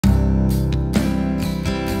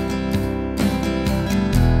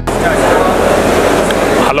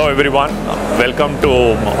Hello everyone, welcome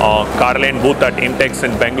to Carr Lane booth at IMTEX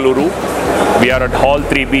in Bangalore. We are at Hall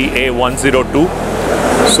 3B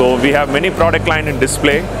A102. So we have many product line in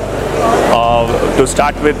display. To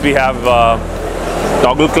start with, we have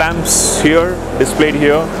toggle clamps here, displayed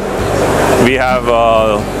here. We have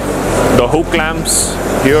the hook clamps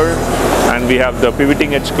here, and we have the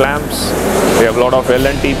pivoting edge clamps. We have a lot of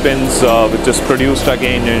L&T pins which is produced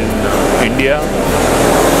again in India.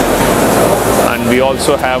 And we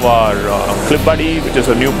also have our Clip Buddy, which is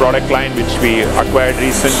a new product line which we acquired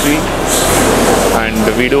recently.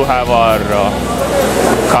 And we do have our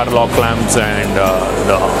car lock clamps and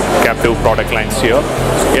the captive product lines here.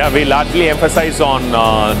 Yeah, we largely emphasize on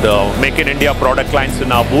the Make in India product lines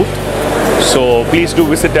in our booth. So please do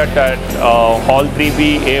visit us at Hall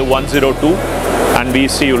 3B A102, and we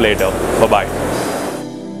see you later. Bye-bye.